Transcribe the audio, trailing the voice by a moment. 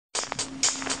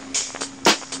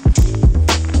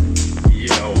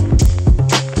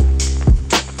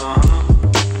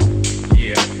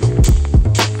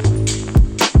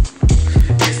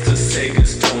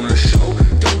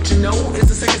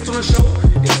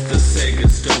the Sega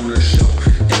Stoner Show.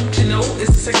 Don't you know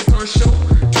it's the Sega Stoner Show?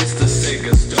 It's the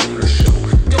Sega Stoner Show.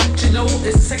 Don't you know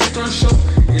it's the Sega Stoner Show?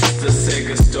 It's the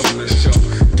Sega Stoner Show.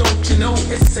 Don't you know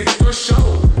it's the Sega Stoner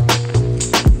Show?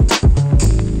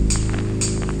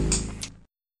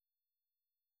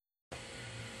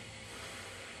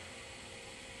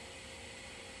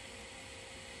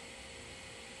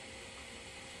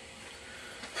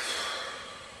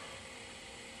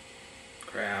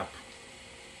 Crap.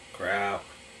 Crap.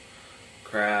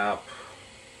 Crap.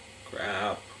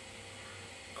 Crap.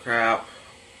 Crap.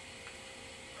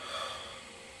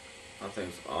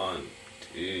 Nothing's on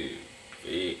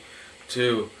TV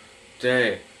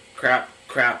today. Crap.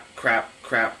 Crap. Crap.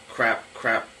 Crap. Crap.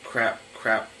 Crap. Crap.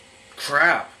 Crap.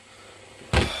 Crap.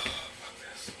 Fuck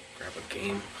this. Grab a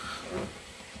game.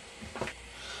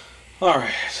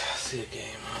 Alright. See a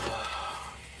game.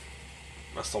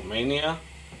 WrestleMania.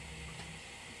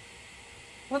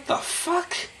 What the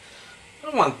fuck? I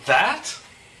don't want that.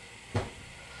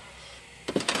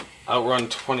 Outrun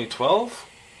 2012?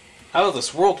 Out of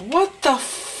this world? What the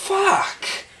fuck?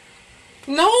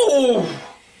 No!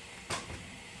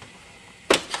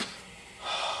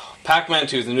 Pac-Man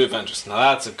 2 The New Adventures. Now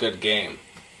that's a good game.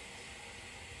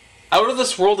 Out of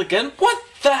this world again? What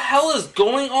the hell is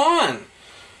going on?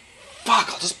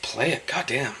 Fuck, I'll just play it.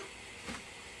 Goddamn.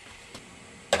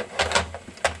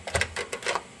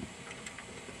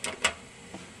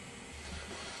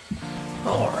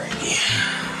 Alrighty.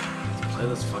 Let's play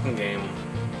this fucking game.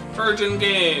 Virgin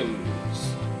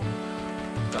Games.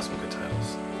 Got some good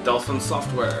titles. Dolphin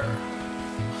Software.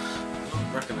 I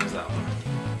don't recognize that one.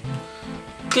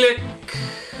 Click.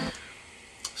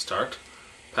 Start.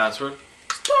 Password.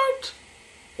 Start.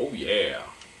 Oh yeah.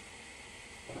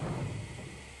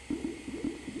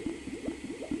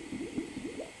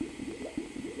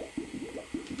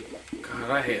 God,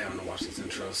 I hate having to watch these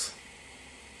intros.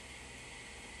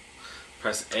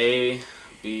 Press A,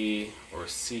 B, or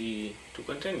C to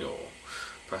continue.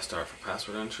 Press start for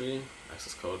password entry.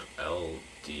 Access code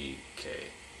LDK.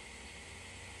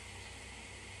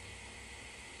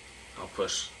 I'll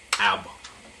push AB.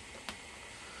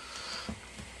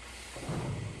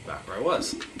 Back where I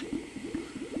was.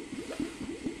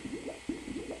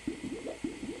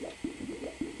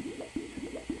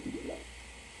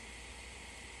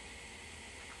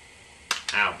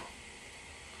 AB.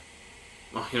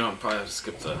 Oh, you know, I'll probably have to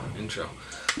skip the intro.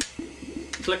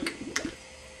 Click.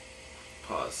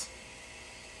 Pause.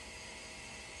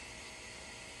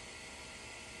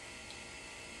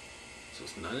 So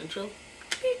it's not intro?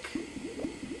 Click.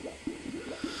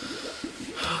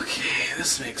 Okay,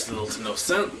 this makes little to no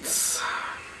sense.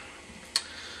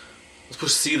 Let's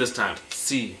push C this time.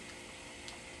 C.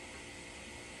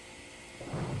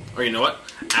 Or you know what?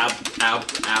 Ab.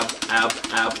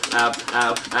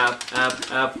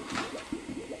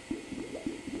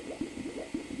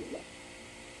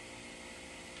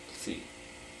 C.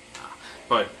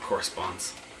 But it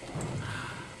corresponds.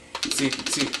 C.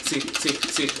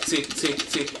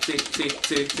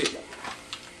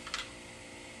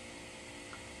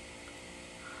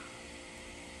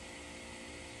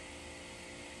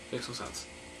 Makes no sense.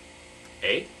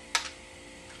 A.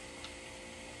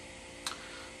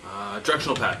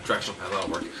 Directional pad, that'll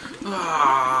work. Yeah.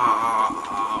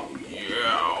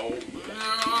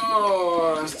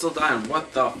 Oh, I'm still dying.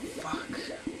 What the fuck?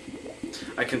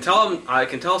 I can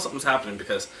tell something's happening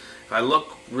because if I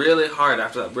look really hard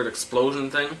after that weird explosion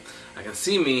thing, I can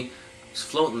see me just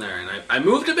floating there, and I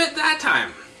moved a bit that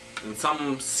time, and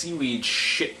some seaweed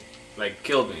shit like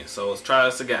killed me. So let's try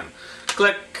this again.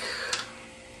 Click.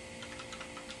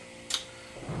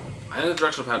 I think the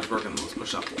directional pad is working. Let's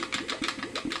push up.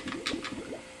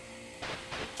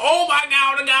 Oh my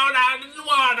god, I got out of the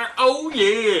water. Oh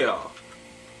yeah.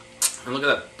 And look at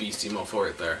that beastie mofo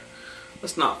right there.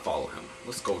 Let's not follow him.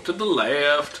 Let's go to the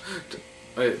left.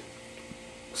 Wait.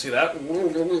 See that?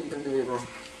 Weird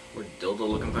dildo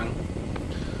looking thing.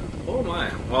 Oh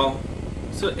my. Well,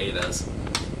 let's see what A does.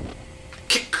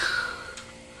 Kick.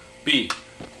 B.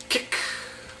 Kick.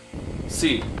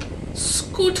 C.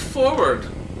 Scoot forward.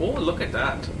 Oh, look at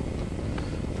that.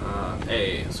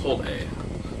 A. Let's hold A.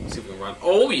 See if we can run.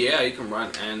 Oh yeah, you can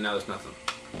run, and now there's nothing.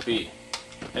 B.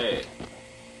 A.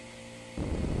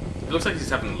 It looks like he's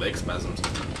having leg spasms.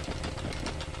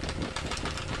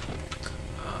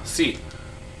 C.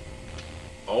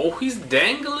 Oh, he's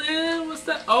dangling. What's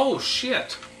that? Oh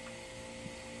shit.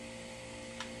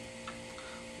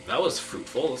 That was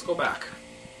fruitful. Let's go back.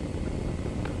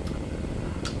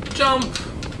 Jump.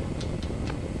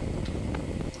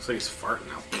 Looks like he's farting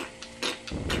now.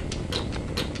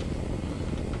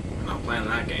 Not playing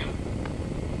that game.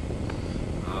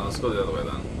 Let's go the other way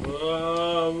then.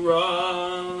 Run,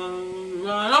 run.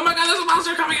 Oh my god, there's a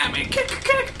monster coming at me! Kick,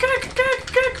 kick, kick, kick,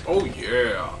 kick! Oh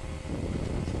yeah!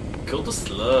 Kill the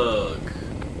slug.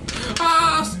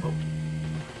 Ah! Oh.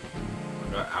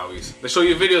 I got owies. They show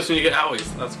you videos when you get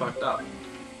owies. That's fucked up.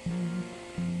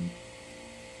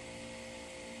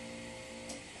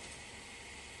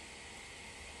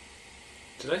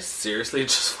 Did I seriously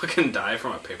just fucking die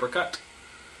from a paper cut?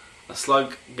 A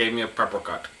slug gave me a pepper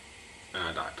cut, and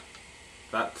I died.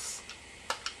 That's...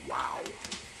 wow.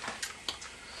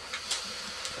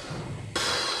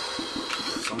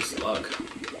 Some slug.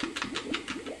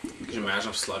 Could you imagine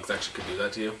if slugs actually could do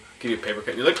that to you? Give you a paper cut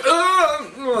and you're like,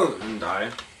 ah! And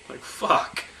die. Like,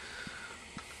 fuck.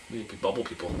 You'd be bubble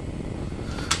people.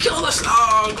 Kill the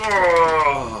slug!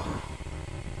 Oh!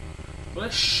 What a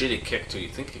shitty kick too.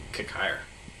 You'd think you'd kick higher.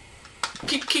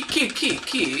 Kick, kick, kick, kick,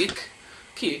 kick.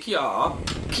 Kick, yeah.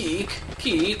 Kick,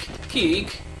 kick,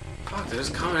 kick. Fuck, they're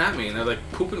just coming at me and they're like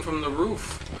pooping from the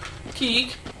roof.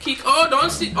 Kick, kick. Oh, don't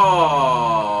see.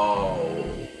 Oh.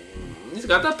 He's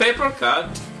got the paper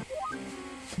cut.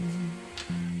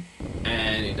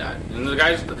 And he died. And the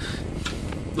guy,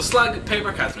 the slug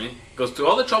paper cuts me, goes through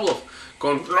all the trouble of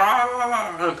going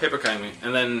and paper cutting me,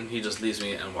 and then he just leaves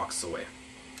me and walks away.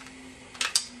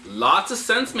 Lots of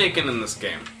sense making in this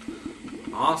game.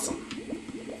 Awesome.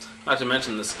 Not to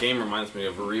mention, this game reminds me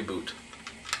of a reboot.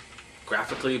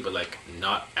 Graphically, but like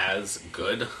not as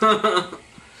good. I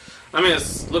mean,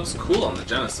 it looks cool on the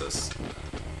Genesis,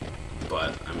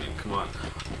 but I mean, come on.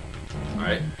 All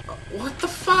right, what the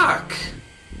fuck?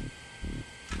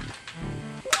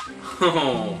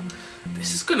 Oh,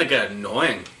 this is gonna get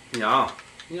annoying. Yeah,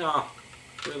 yeah,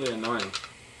 really annoying.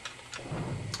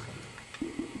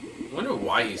 I wonder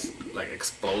why he's like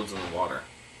explodes in the water.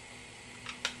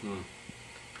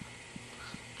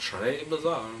 Très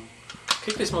bizarre.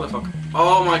 Kick this motherfucker.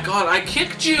 Oh my god, I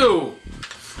kicked you!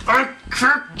 I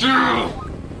kicked you!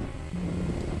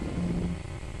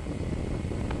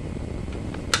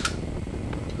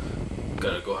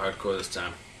 Gotta go hardcore this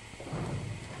time.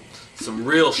 Some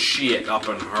real shit up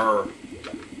in her.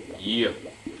 Yeah.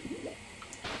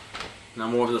 Now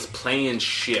more of this playing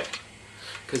shit.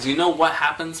 Because you know what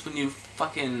happens when you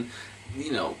fucking,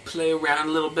 you know, play around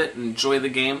a little bit and enjoy the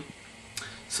game?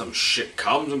 Some shit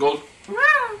comes and goes,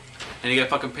 and you get a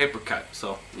fucking paper cut.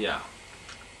 So, yeah.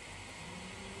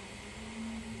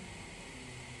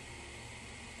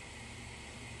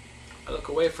 I look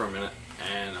away for a minute,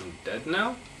 and I'm dead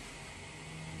now?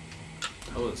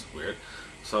 That was weird.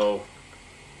 So,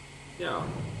 yeah.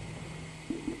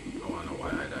 I want to know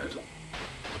why I died.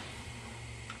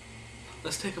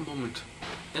 Let's take a moment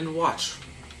and watch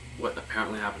what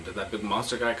apparently happened. Did that big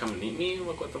monster guy come and eat me?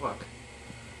 Look, what the fuck?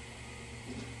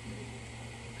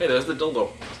 Hey, there's the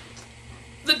dildo.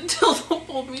 The dildo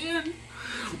pulled me in.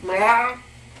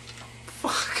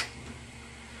 Fuck.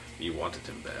 You wanted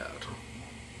him bad.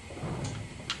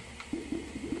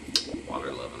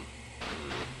 Water loving.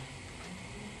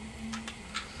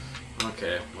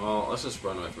 Okay, well, let's just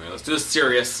run with me. Let's do this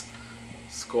serious.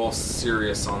 Let's go all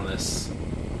serious on this.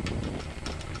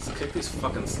 Let's kick these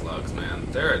fucking slugs, man.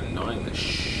 They're annoying the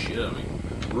shit out of me.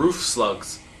 Roof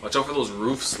slugs. Watch out for those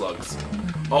roof slugs.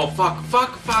 Oh, fuck,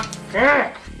 fuck, fuck,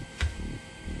 fuck!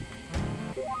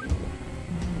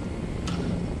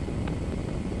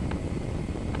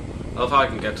 I love how I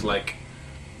can get to like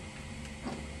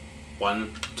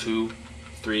 1, 2,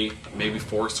 3, maybe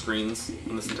 4 screens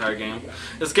in this entire game.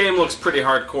 This game looks pretty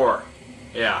hardcore.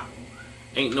 Yeah.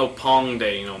 Ain't no Pong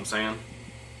day, you know what I'm saying?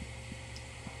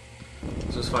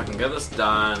 Let's just fucking get this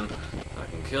done. I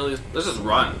can kill these. Let's just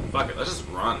run. Fuck it, let's just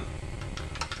run.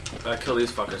 Gotta kill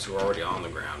these fuckers who are already on the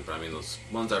ground, but I mean those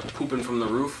ones that are pooping from the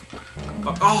roof.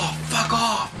 Fuck off! Fuck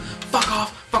off! Fuck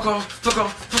off! Fuck off! Fuck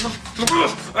off! Fuck off! Fuck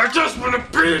off! I just wanna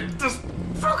beat this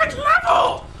fucking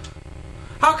level!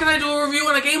 How can I do a review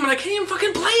on a game when I can't even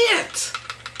fucking play it?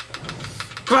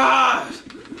 God!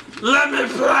 Let me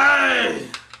play!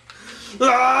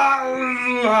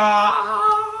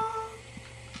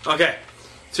 Okay.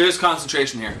 Serious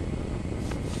concentration here.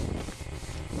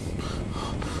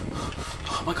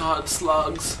 Oh my god,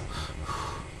 slugs.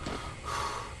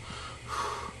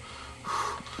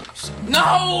 No!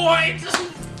 I just...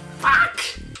 Fuck!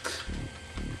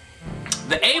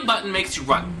 The A button makes you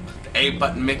run. The A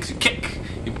button makes you kick.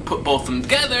 You put both of them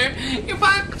together, you're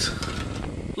fucked.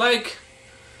 Like...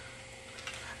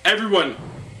 Everyone,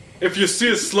 if you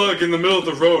see a slug in the middle of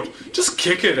the road, just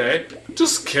kick it, eh?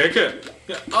 Just kick it.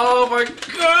 Yeah. Oh my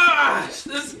gosh!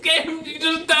 This game, you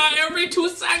just die every 2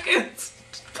 seconds.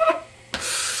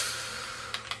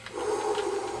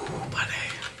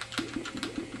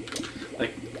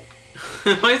 Like,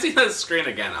 When I see that screen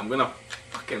again, I'm gonna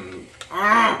fucking...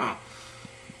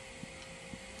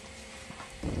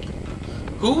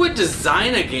 Who would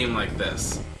design a game like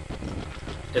this?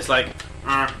 It's like,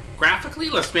 graphically,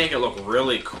 let's make it look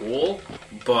really cool,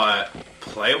 but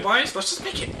play-wise, let's just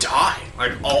make it die,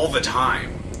 like, all the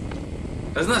time.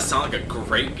 Doesn't that sound like a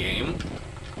great game?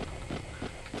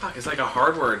 Fuck, it's like a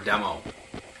hardware demo,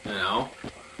 you know?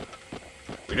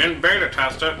 We didn't beta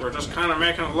test it, we're just kind of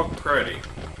making it look pretty.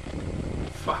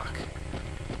 Fuck.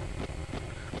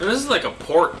 And this is like a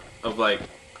port of, like,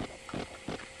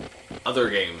 other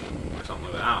game or something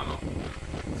like that. I don't know.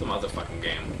 Some other fucking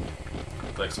game.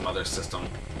 Like some other system.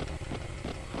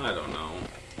 I don't know.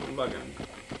 I'm fucking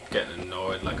getting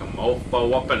annoyed like a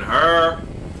mofo up in her.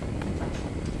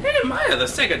 Hey, Maya, the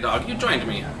Sega dog, you joined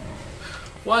me.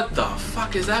 What the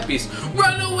fuck is that beast?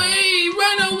 Run away!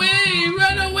 Run away!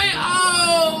 Run away!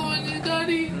 Oh! You got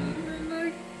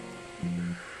eaten.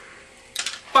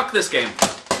 Fuck this game.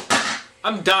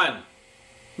 I'm done.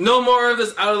 No more of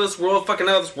this out of this world, fucking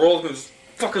out of this world. Just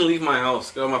fucking leave my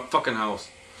house. Get out of my fucking house.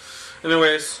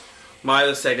 Anyways, Maya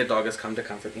the Sega dog has come to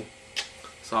comfort me.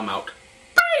 So I'm out.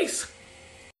 Peace!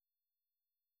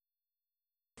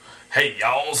 Hey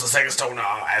y'all, it's the Sega Stoner,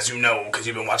 as you know, because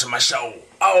you've been watching my show.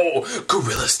 Oh,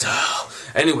 Gorilla Style.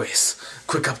 Anyways,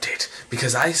 quick update,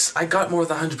 because I got more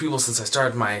than 100 people since I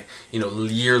started my,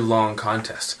 year-long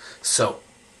contest. So,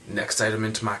 next item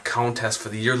into my contest for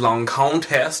the year-long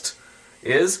contest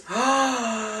is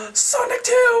Sonic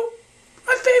 2,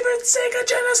 my favorite Sega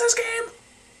Genesis game.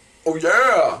 Oh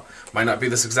yeah! Might not be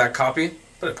this exact copy,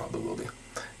 but it probably will be.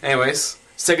 Anyways,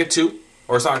 Sega 2,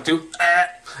 or Sonic 2.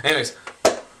 Anyways,